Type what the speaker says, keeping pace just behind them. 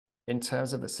in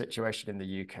terms of the situation in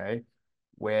the UK,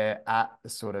 we're at the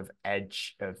sort of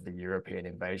edge of the European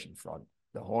invasion front.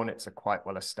 The Hornets are quite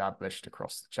well established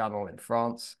across the Channel in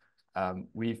France.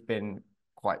 We've been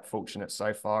quite fortunate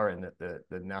so far in that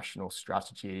the national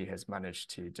strategy has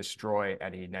managed to destroy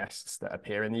any nests that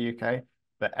appear in the UK.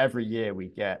 But every year we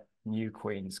get new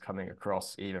queens coming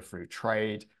across either through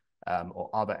trade or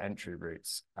other entry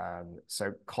routes.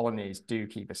 So colonies do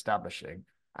keep establishing.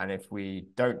 And if we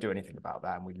don't do anything about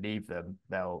that and we leave them,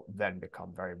 they'll then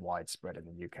become very widespread in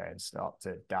the UK and start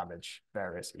to damage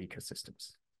various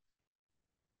ecosystems.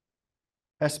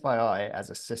 VespAI as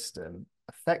a system,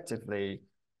 effectively,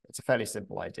 it's a fairly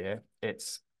simple idea.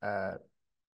 It's a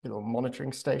little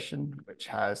monitoring station, which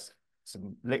has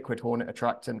some liquid hornet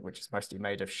attractant, which is mostly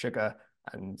made of sugar,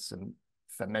 and some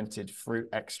fermented fruit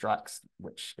extracts,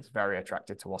 which is very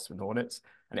attractive to wasps and hornets.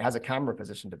 And it has a camera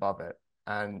positioned above it.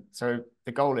 And so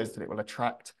the goal is that it will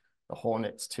attract the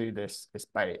hornets to this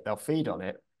bait. They'll feed on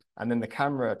it, and then the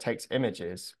camera takes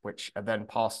images, which are then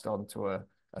passed on to a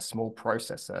small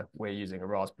processor. We're using a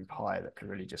Raspberry Pi that can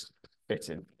really just fit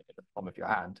in the palm of your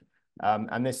hand.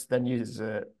 And this then uses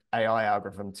an AI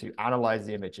algorithm to analyze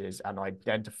the images and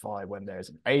identify when there's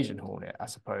an Asian hornet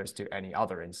as opposed to any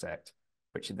other insect,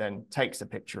 which it then takes a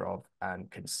picture of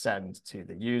and can send to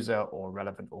the user or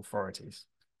relevant authorities.